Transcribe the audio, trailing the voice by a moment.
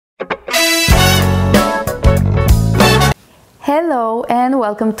Hello and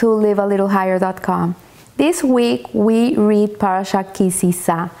welcome to livealittlehigher.com. This week we read Parasha Ki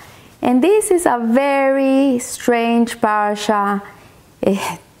Sisa, and this is a very strange parasha.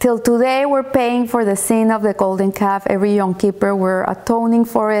 Till today we're paying for the sin of the golden calf. Every Yom Kippur we're atoning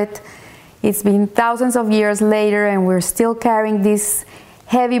for it. It's been thousands of years later and we're still carrying this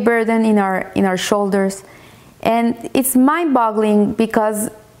heavy burden in our shoulders. And it's mind-boggling because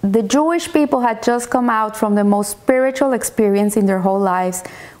the Jewish people had just come out from the most spiritual experience in their whole lives,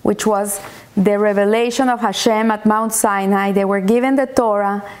 which was the revelation of Hashem at Mount Sinai. They were given the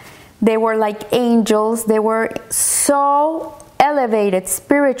Torah. They were like angels. They were so elevated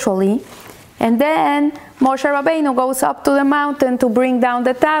spiritually. And then Moshe Rabbeinu goes up to the mountain to bring down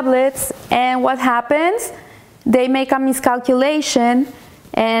the tablets. And what happens? They make a miscalculation.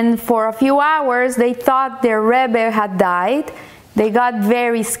 And for a few hours, they thought their Rebbe had died. They got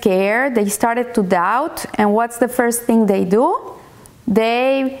very scared. They started to doubt. And what's the first thing they do?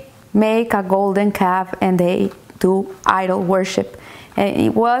 They make a golden calf and they do idol worship. And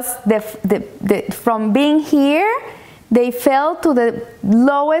it was from being here, they fell to the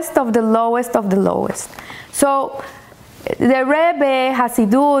lowest of the lowest of the lowest. So the Rebbe,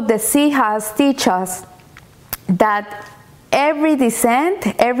 Hasidut, the Sihas teach us that every descent,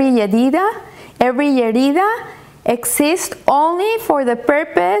 every yerida exists only for the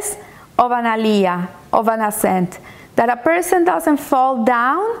purpose of an aliyah, of an ascent. That a person doesn't fall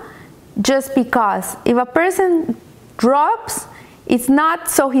down just because. If a person drops, it's not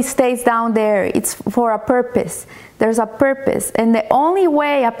so he stays down there. It's for a purpose. There's a purpose. And the only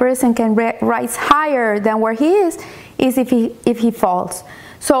way a person can rise higher than where he is if he falls.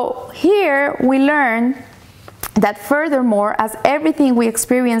 So here we learn that furthermore, as everything we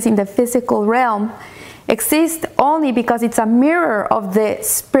experience in the physical realm exists only because it's a mirror of the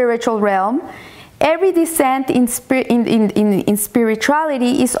spiritual realm, every descent in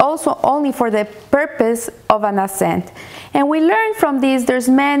spirituality is also only for the purpose of an ascent. And we learn from this, there's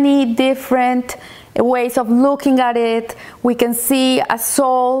many different ways of looking at it. We can see a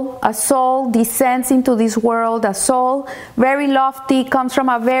soul descends into this world. A soul, very lofty, comes from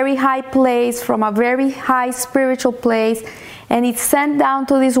a very high place, from a very high spiritual place, and it's sent down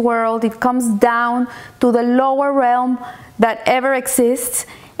to this world. It comes down to the lower realm that ever exists,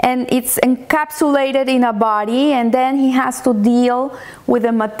 and it's encapsulated in a body, and then he has to deal with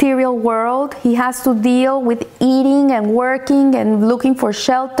the material world. He has to deal with eating and working and looking for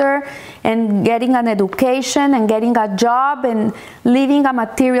shelter and getting an education and getting a job and living a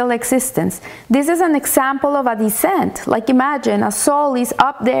material existence. This is an example of a descent. Like imagine a soul is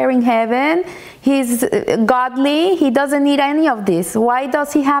up there in heaven. He's godly. He doesn't need any of this. Why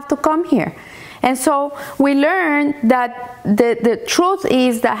does he have to come here? And so we learn that the truth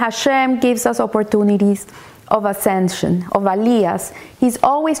is that Hashem gives us opportunities of ascension, of aliyahs. He's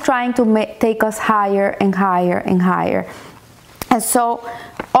always trying to take us higher and higher and higher. And so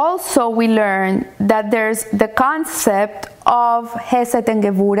also we learn that there's the concept of Hesed and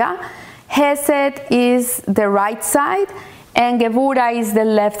Gevura. Hesed is the right side and Gevura is the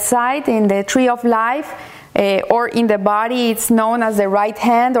left side. In the tree of life, or in the body, it's known as the right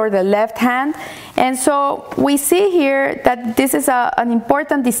hand or the left hand. And so we see here that this is an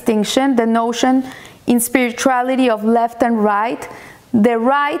important distinction, the notion in spirituality of left and right. The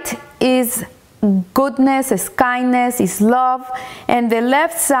right is goodness, is kindness, is love, and the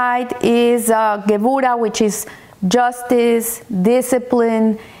left side is Gevura, which is justice,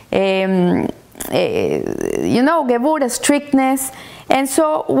 discipline, Gevura, strictness. And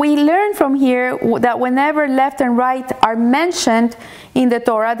so we learn from here that whenever left and right are mentioned in the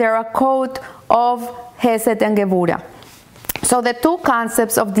Torah, there are a code of Hesed and Gevura. So the two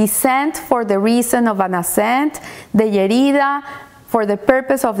concepts of descent for the reason of an ascent, the Yerida for the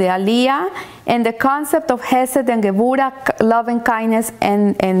purpose of the Aliyah, and the concept of Hesed and Gevura, love and kindness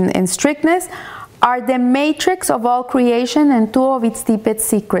and strictness, are the matrix of all creation and two of its deepest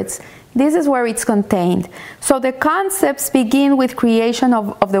secrets. This is where it's contained. So the concepts begin with creation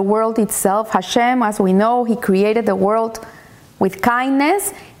of the world itself. Hashem, as we know, He created the world with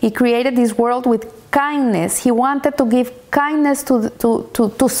kindness. He created this world with kindness. He wanted to give kindness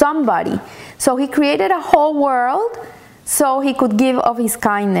to somebody. So He created a whole world so He could give of His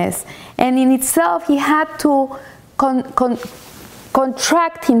kindness. And in itself, He had to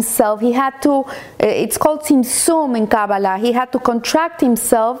contract Himself. He had to, it's called Tzimtzum in Kabbalah. He had to contract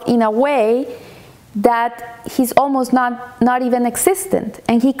Himself in a way that He's almost not even existent.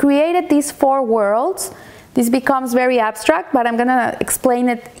 And He created these four worlds. This becomes very abstract, but I'm going to explain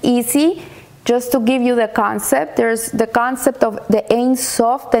it easy just to give you the concept. There's the concept of the Ein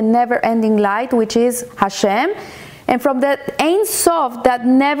Sof, the never-ending light, which is Hashem. And from the Ein Sof, that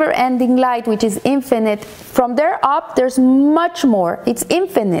never-ending light, which is infinite, from there up, there's much more. It's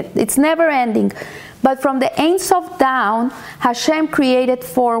infinite. It's never-ending. But from the Ein Sof down, Hashem created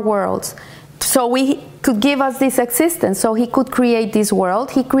 4 worlds. So He could give us this existence. So He could create this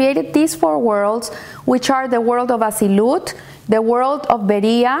world. He created these 4 worlds, which are the world of Asilut, the world of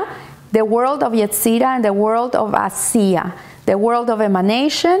Beria, the world of Yetzirah, and the world of Asiya, the world of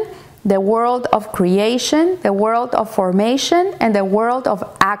emanation, the world of creation, the world of formation, and the world of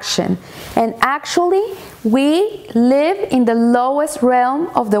action. And actually, we live in the lowest realm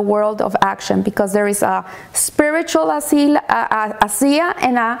of the world of action, because there is a spiritual Asiya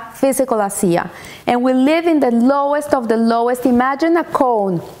and a physical Asiya. And we live in the lowest of the lowest. Imagine a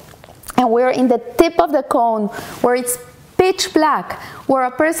cone, and we're in the tip of the cone, where it's pitch black, where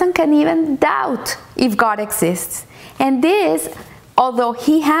a person can even doubt if God exists. And this, although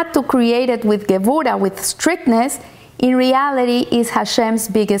He had to create it with Gevura, with strictness, in reality is Hashem's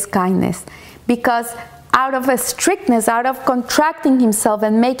biggest kindness. Because out of a strictness, out of contracting Himself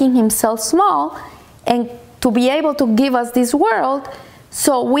and making Himself small, and to be able to give us this world,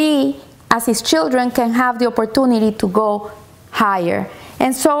 so we, as His children, can have the opportunity to go higher.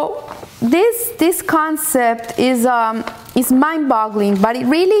 And so this concept is mind-boggling, but it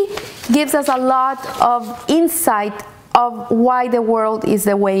really gives us a lot of insight of why the world is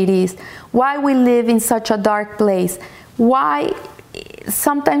the way it is, why we live in such a dark place, why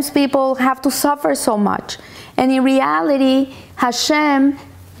sometimes people have to suffer so much. And in reality, Hashem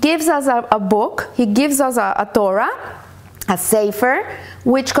gives us a book. He gives us a Torah, a Sefer,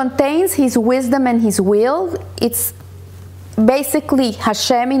 which contains His wisdom and His will. It's basically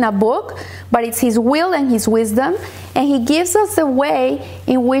Hashem in a book, but it's His will and His wisdom, and He gives us a way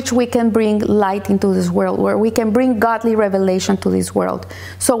in which we can bring light into this world, where we can bring godly revelation to this world.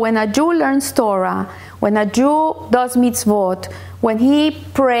 So when a Jew learns Torah, when a Jew does mitzvot, when he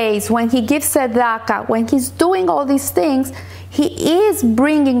prays, when he gives tzedakah, when he's doing all these things, he is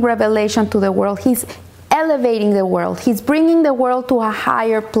bringing revelation to the world. He's elevating the world. He's bringing the world to a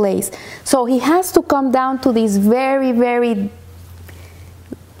higher place. So he has to come down to this very, very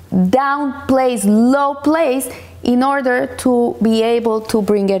down place, low place, in order to be able to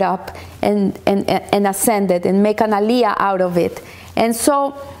bring it up and ascend it and make an aliyah out of it. And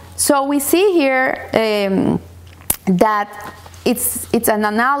so we see here that it's an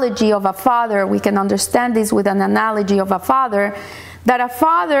analogy of a father. We can understand this with an analogy of a father, that a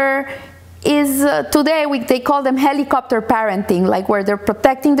father is today they call them helicopter parenting, like where they're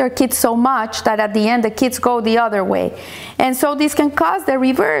protecting their kids so much that at the end the kids go the other way. And so this can cause the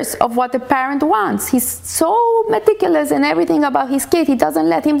reverse of what the parent wants. He's so meticulous in everything about his kid. He doesn't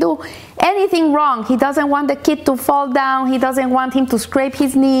let him do anything wrong. He doesn't want the kid to fall down. He doesn't want him to scrape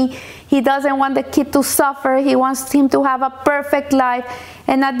his knee. He doesn't want the kid to suffer. He wants him to have a perfect life.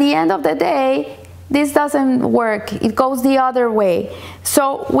 And at the end of the day, this doesn't work. It goes the other way.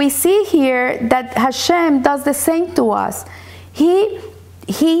 So we see here that Hashem does the same to us. He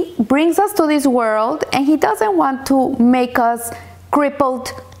brings us to this world, and He doesn't want to make us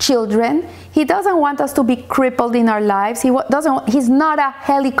crippled children. He doesn't want us to be crippled in our lives. He's not a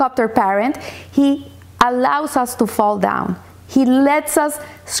helicopter parent. He allows us to fall down. He lets us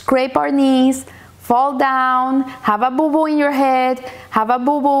scrape our knees, fall down, have a boo-boo in your head, have a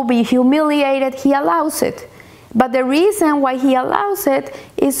boo-boo, be humiliated. He allows it. But the reason why He allows it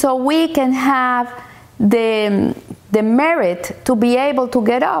is so we can have the merit to be able to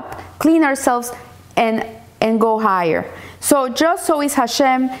get up, clean ourselves, and go higher. So just so is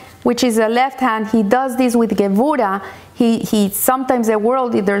Hashem, which is the left hand. He does this with Gevura. He sometimes the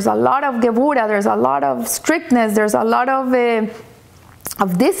world, there's a lot of Gevura, there's a lot of strictness, there's a lot of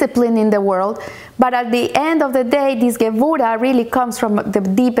discipline in the world, but at the end of the day, this Gevura really comes from the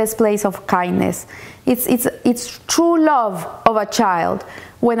deepest place of kindness. It's true love of a child.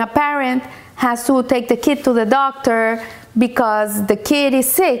 When a parent has to take the kid to the doctor because the kid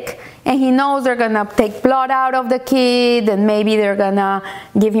is sick, and he knows they're gonna take blood out of the kid, and maybe they're gonna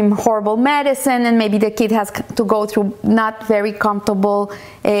give him horrible medicine, and maybe the kid has to go through not very comfortable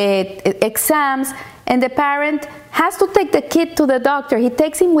exams, and the parent has to take the kid to the doctor. He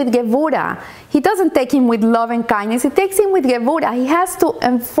takes him with Gevura. He doesn't take him with love and kindness. He takes him with Gevura. He has to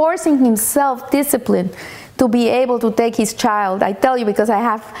enforce in himself discipline to be able to take his child. I tell you, because I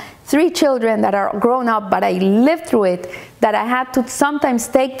have 3 children that are grown up, but I lived through it, that I had to sometimes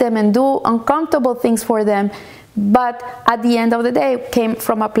take them and do uncomfortable things for them. But at the end of the day, it came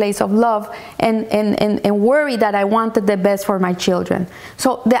from a place of love and worry that I wanted the best for my children.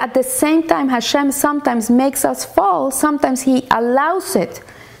 So at the same time, Hashem sometimes makes us fall. Sometimes He allows it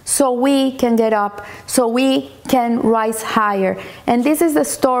so we can get up, so we can rise higher. And this is the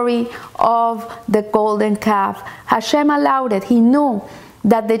story of the golden calf. Hashem allowed it. He knew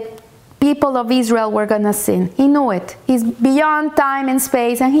that the people of Israel were going to sin. He knew it. He's beyond time and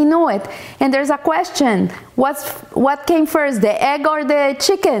space, and he knew it. And there's a question. What came first, the egg or the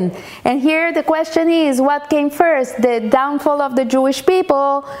chicken? And here the question is, what came first? The downfall of the Jewish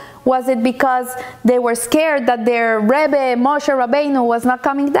people? Was it because they were scared that their Rebbe, Moshe Rabbeinu, was not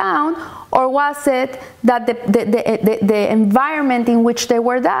coming down? Or was it that the environment in which they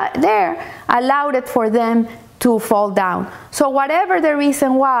were there allowed it for them to fall down? So whatever the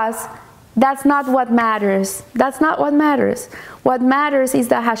reason was, that's not what matters. That's not what matters. What matters is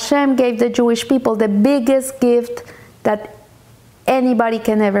that Hashem gave the Jewish people the biggest gift that anybody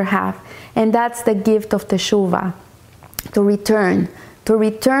can ever have. And that's the gift of Teshuvah, to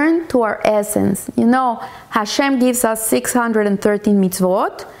return to our essence. You know, Hashem gives us 613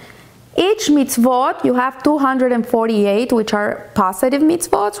 mitzvot. Each mitzvot, you have 248, which are positive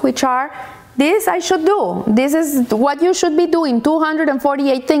mitzvot, which are, this I should do. This is what you should be doing.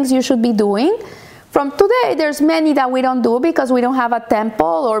 248 things you should be doing. From today, there's many that we don't do because we don't have a temple,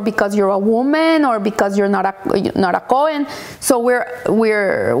 or because you're a woman, or because you're not a Kohen. So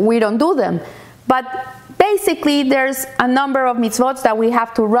we don't do them. But basically, there's a number of mitzvot that we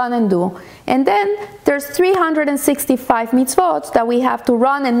have to run and do. And then there's 365 mitzvot that we have to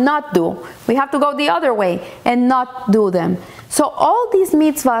run and not do. We have to go the other way and not do them. So all these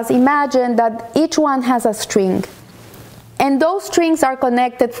mitzvahs, imagine that each one has a string. And those strings are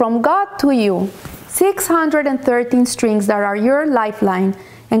connected from God to you. 613 strings that are your lifeline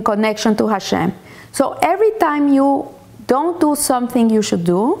and connection to Hashem. So every time you don't do something you should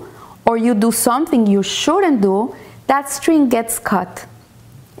do, or you do something you shouldn't do, that string gets cut.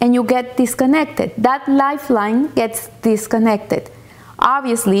 And you get disconnected. That lifeline gets disconnected.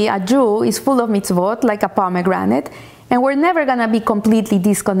 Obviously, a Jew is full of mitzvot, like a pomegranate, and we're never going to be completely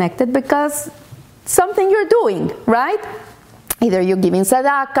disconnected because something you're doing, right? Either you're giving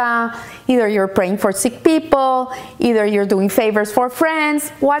tzedakah, either you're praying for sick people, either you're doing favors for friends.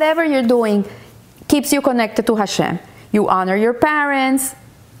 Whatever you're doing keeps you connected to Hashem. You honor your parents.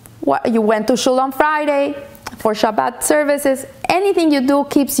 You went to shul on Friday for Shabbat services. Anything you do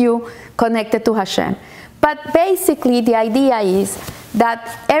keeps you connected to Hashem. But basically, the idea is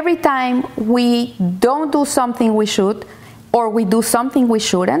that every time we don't do something we should, or we do something we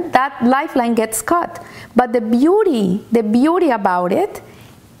shouldn't, that lifeline gets cut. But the beauty about it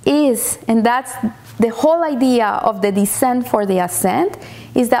is, and that's the whole idea of the descent for the ascent,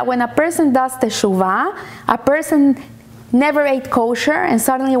 is that when a person does teshuvah, a person never ate kosher, and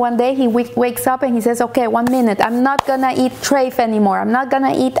suddenly one day he wakes up and he says, okay, 1 minute, I'm not gonna eat treif anymore. I'm not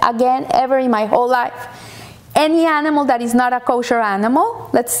gonna eat again ever in my whole life any animal that is not a kosher animal.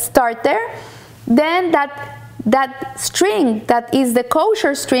 Let's start there. Then that string that is the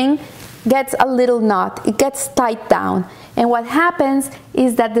kosher string gets a little knot. It gets tied down. And what happens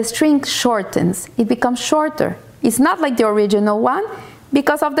is that the string shortens. It becomes shorter. It's not like the original one.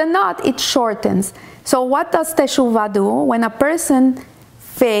 Because of the knot, it shortens. So what does teshuvah do? When a person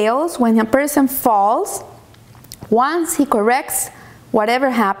fails, when a person falls, once he corrects whatever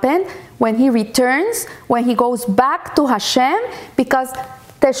happened, when he returns, when he goes back to Hashem, because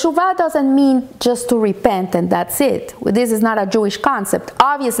teshuvah doesn't mean just to repent and that's it. This is not a Jewish concept.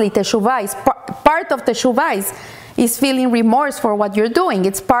 Obviously, teshuvah is part of teshuvah is feeling remorse for what you're doing.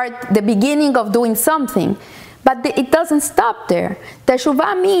 It's the beginning of doing something. But it doesn't stop there.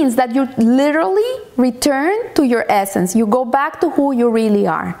 Teshuvah means that you literally return to your essence. You go back to who you really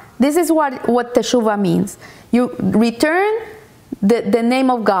are. This is what teshuvah means. You return the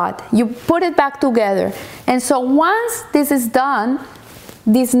name of God. You put it back together. And so once this is done,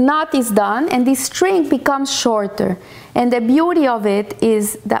 this knot is done, and this string becomes shorter. And the beauty of it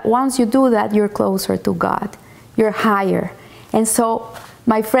is that once you do that, you're closer to God. You're higher. And so,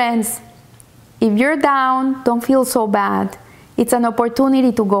 my friends, if you're down, don't feel so bad. It's an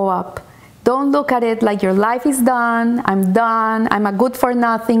opportunity to go up. Don't look at it like your life is done, I'm a good for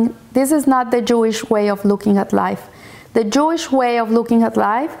nothing. This is not the Jewish way of looking at life. The Jewish way of looking at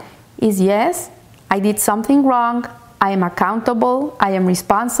life is, yes, I did something wrong, I am accountable, I am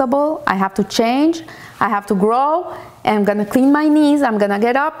responsible, I have to change, I have to grow, and I'm gonna clean my knees, I'm gonna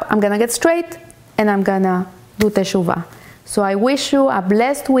get up, I'm gonna get straight, and I'm gonna do teshuvah. So I wish you a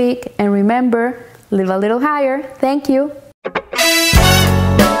blessed week, and remember, live a little higher. Thank you.